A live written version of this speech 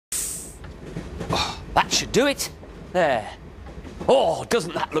That should do it. There. Oh,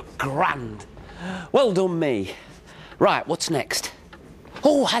 doesn't that look grand? Well done, me. Right, what's next?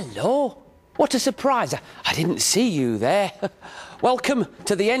 Oh, hello. What a surprise. I didn't see you there. Welcome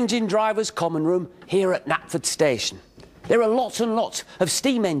to the engine driver's common room here at Knapford Station. There are lots and lots of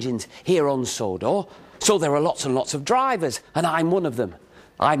steam engines here on Sodor, so there are lots and lots of drivers, and I'm one of them.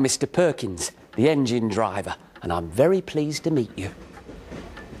 I'm Mr. Perkins, the engine driver, and I'm very pleased to meet you.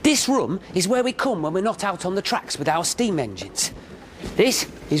 This room is where we come when we're not out on the tracks with our steam engines. This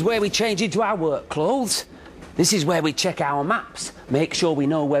is where we change into our work clothes. This is where we check our maps, make sure we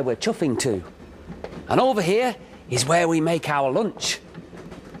know where we're chuffing to. And over here is where we make our lunch.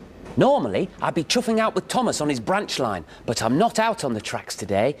 Normally, I'd be chuffing out with Thomas on his branch line, but I'm not out on the tracks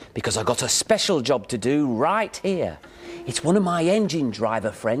today because I've got a special job to do right here. It's one of my engine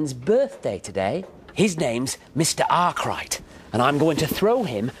driver friends' birthday today. His name's Mr. Arkwright, and I'm going to throw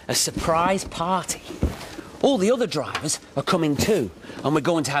him a surprise party. All the other drivers are coming too, and we're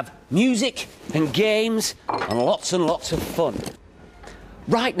going to have music and games and lots of fun.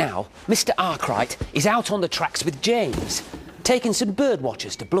 Right now, Mr. Arkwright is out on the tracks with James, taking some bird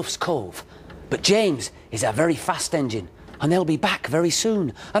watchers to Bluffs Cove. But James is a very fast engine, and they'll be back very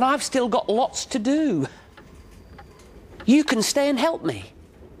soon, and I've still got lots to do. You can stay and help me.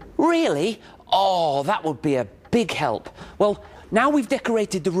 Really? Oh, that would be a big help. Well, now we've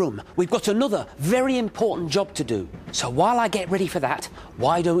decorated the room, we've got another very important job to do. So while I get ready for that,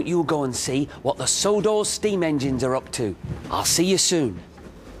 why don't you go and see what the Sodor steam engines are up to? I'll see you soon.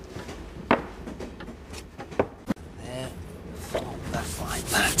 There, fold that like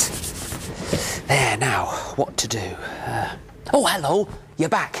that. There, now, what to do? Oh, hello, you're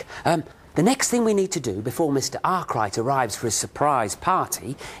back. The next thing we need to do before Mr. Arkwright arrives for his surprise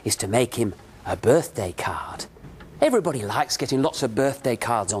party is to make him a birthday card. Everybody likes getting lots of birthday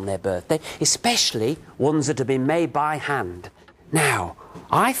cards on their birthday, especially ones that have been made by hand. Now,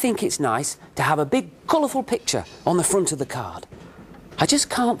 I think it's nice to have a big colourful picture on the front of the card. I just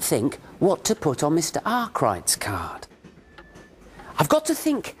can't think what to put on Mr. Arkwright's card. I've got to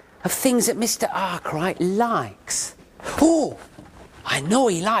think of things that Mr. Arkwright likes. Oh, I know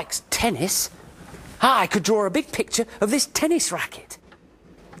he likes tennis. I could draw a big picture of this tennis racket.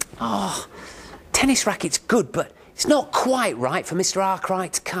 Oh, tennis racket's good, but it's not quite right for Mr.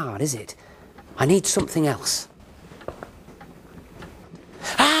 Arkwright's card, is it? I need something else.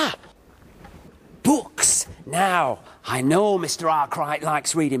 Ah! Books! Now, I know Mr. Arkwright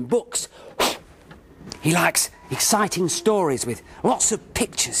likes reading books. He likes exciting stories with lots of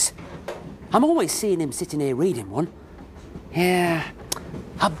pictures. I'm always seeing him sitting here reading one. Yeah,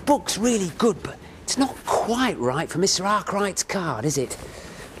 a book's really good, but it's not quite right for Mr. Arkwright's card, is it?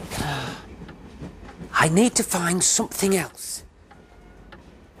 I need to find something else.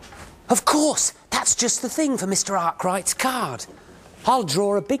 Of course, that's just the thing for Mr. Arkwright's card. I'll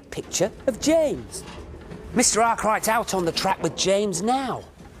draw a big picture of James. Mr. Arkwright's out on the track with James now.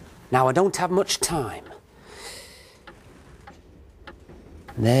 Now, I don't have much time.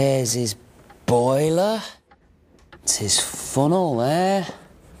 There's his boiler. It's his funnel there.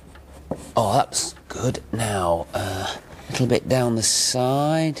 Oh, that's good. Now, a little bit down the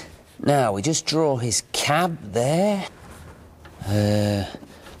side. Now, we just draw his cab there.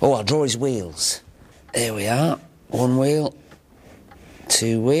 I'll draw his wheels. There we are. One wheel,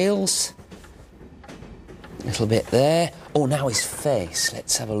 two wheels. A little bit there. Oh, now his face.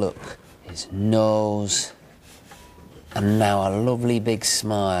 Let's have a look. His nose. And now a lovely big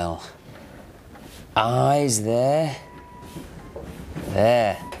smile. Eyes there.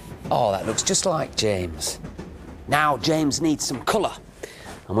 There. Oh, that looks just like James. Now James needs some colour.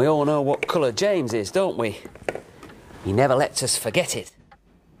 And we all know what colour James is, don't we? He never lets us forget it.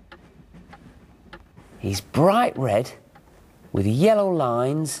 He's bright red with yellow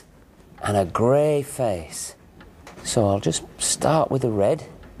lines and a grey face. So I'll just start with the red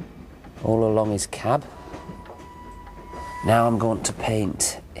all along his cab. Now I'm going to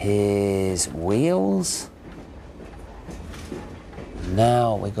paint his wheels.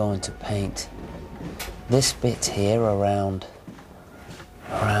 Now we're going to paint this bit here around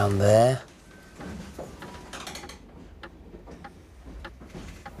there.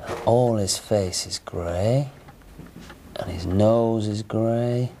 All his face is grey, and his nose is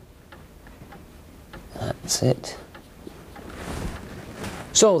grey. That's it.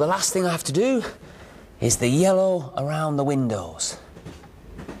 So the last thing I have to do is the yellow around the windows.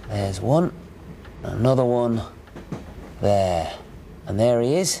 There's one, another one there, and there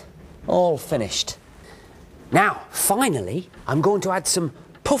he is, all finished. Now, finally, I'm going to add some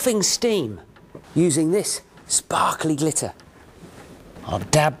puffing steam using this sparkly glitter. I'll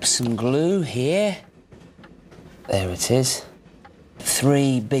dab some glue here There it is.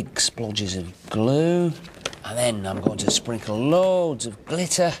 3 big splodges of glue. And then I'm going to sprinkle loads of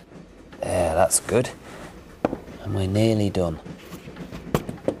glitter. There, that's good. And we're nearly done.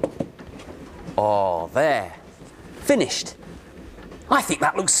 Oh, there. Finished. I think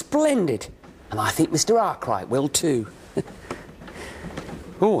that looks splendid. And I think Mr. Arkwright will too.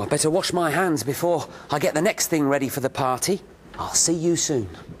 Oh, I better wash my hands before I get the next thing ready for the party. I'll see you soon.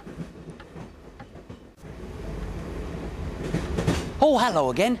 Oh, hello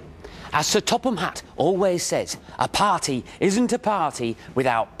again. As Sir Topham Hatt always says, a party isn't a party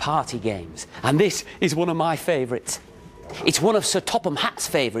without party games. And this is one of my favourites. It's one of Sir Topham Hatt's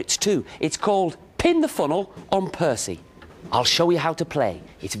favourites too. It's called Pin the Funnel on Percy. I'll show you how to play.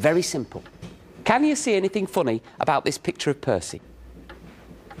 It's very simple. Can you see anything funny about this picture of Percy?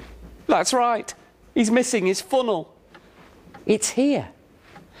 That's right. He's missing his funnel. It's here.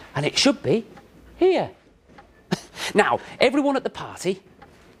 And it should be here. Now, everyone at the party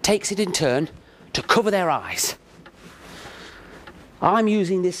takes it in turn to cover their eyes. I'm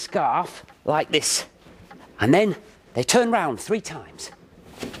using this scarf like this. And then they turn round 3 times.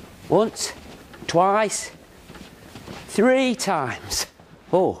 Once, twice, 3 times.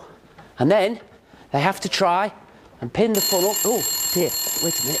 Oh, and then they have to try and pin the funnel. Oh, dear,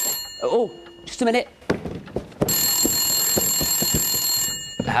 wait a minute. Oh, just a minute.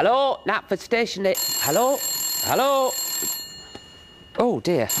 Hello, Knapford Station. Hello, hello. Oh,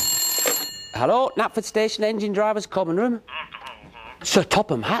 dear. Hello, Knapford Station Engine Driver's Common Room. Sir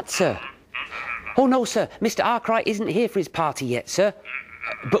Topham Hatt, sir. Oh, no, sir. Mr. Arkwright isn't here for his party yet, sir.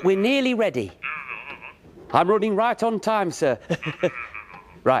 But we're nearly ready. I'm running right on time, sir.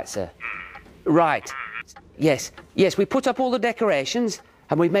 Right, sir. Right. Yes, yes, we put up all the decorations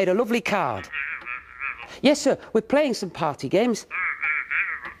and we've made a lovely card. Yes, sir, we're playing some party games.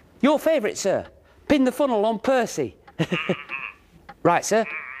 Your favourite, sir. Pin the funnel on Percy. Right, sir.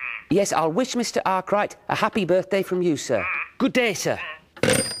 Yes, I'll wish Mr. Arkwright a happy birthday from you, sir. Good day, sir.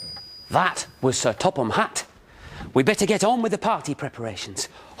 That was Sir Topham Hatt. We better get on with the party preparations.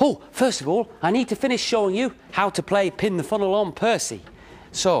 Oh, first of all, I need to finish showing you how to play Pin the Funnel on Percy.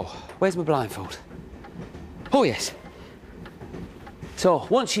 So, where's my blindfold? Oh, yes. So,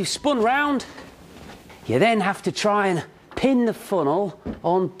 once you've spun round, you then have to try and pin the funnel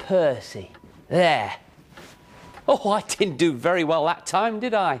on Percy. There. Oh, I didn't do very well that time,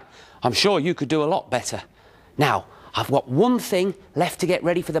 did I? I'm sure you could do a lot better. Now, I've got one thing left to get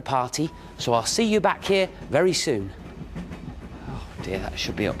ready for the party, so I'll see you back here very soon. Oh dear, that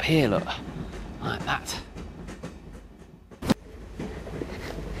should be up here, look. Like that.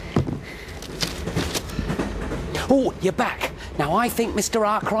 Oh, you're back. Now, I think Mr.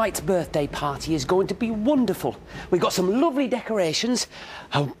 Arkwright's birthday party is going to be wonderful. We've got some lovely decorations,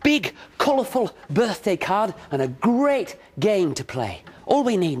 a big, colourful birthday card, and a great game to play. All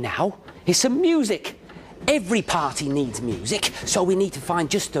we need now is some music. Every party needs music, so we need to find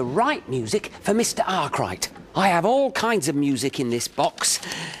just the right music for Mr. Arkwright. I have all kinds of music in this box.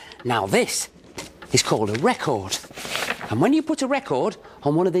 Now, this is called a record. And when you put a record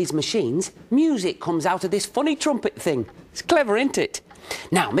on one of these machines, music comes out of this funny trumpet thing. It's clever, isn't it?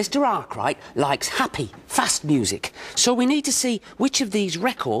 Now, Mr. Arkwright likes happy, fast music. So we need to see which of these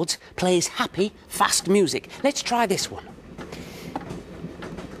records plays happy, fast music. Let's try this one.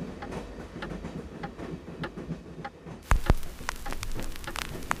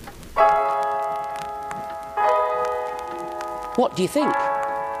 What do you think?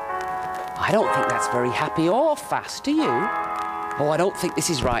 I don't think that's very happy or fast, do you? Oh, I don't think this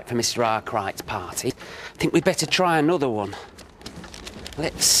is right for Mr. Arkwright's party. I think we'd better try another one.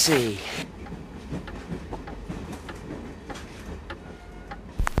 Let's see.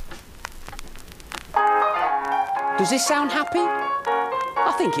 Does this sound happy?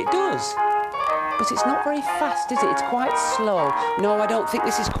 I think it does. But it's not very fast, is it? It's quite slow. No, I don't think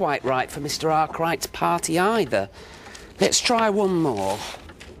this is quite right for Mr. Arkwright's party either. Let's try one more.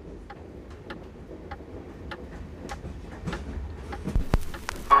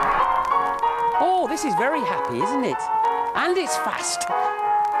 Oh, this is very happy, isn't it? And it's fast.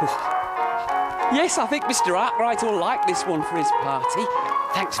 Yes, I think Mr. Arkwright will like this one for his party.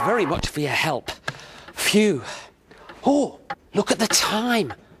 Thanks very much for your help. Phew. Oh, look at the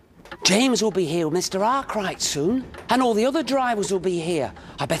time. James will be here with Mr. Arkwright soon, and all the other drivers will be here.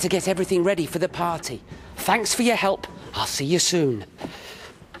 I better get everything ready for the party. Thanks for your help. I'll see you soon.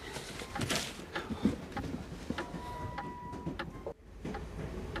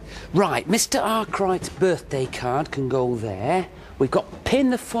 Right, Mr. Arkwright's birthday card can go there. We've got Pin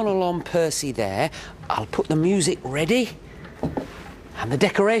the Funnel on Percy there. I'll put the music ready. And the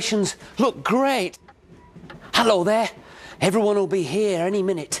decorations look great. Hello there. Everyone will be here any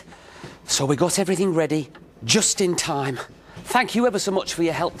minute. So we got everything ready just in time. Thank you ever so much for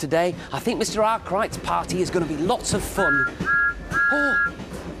your help today. I think Mr. Arkwright's party is going to be lots of fun. Oh,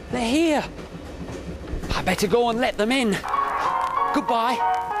 they're here. I better go and let them in. Goodbye.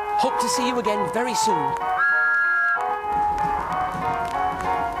 Hope to see you again very soon.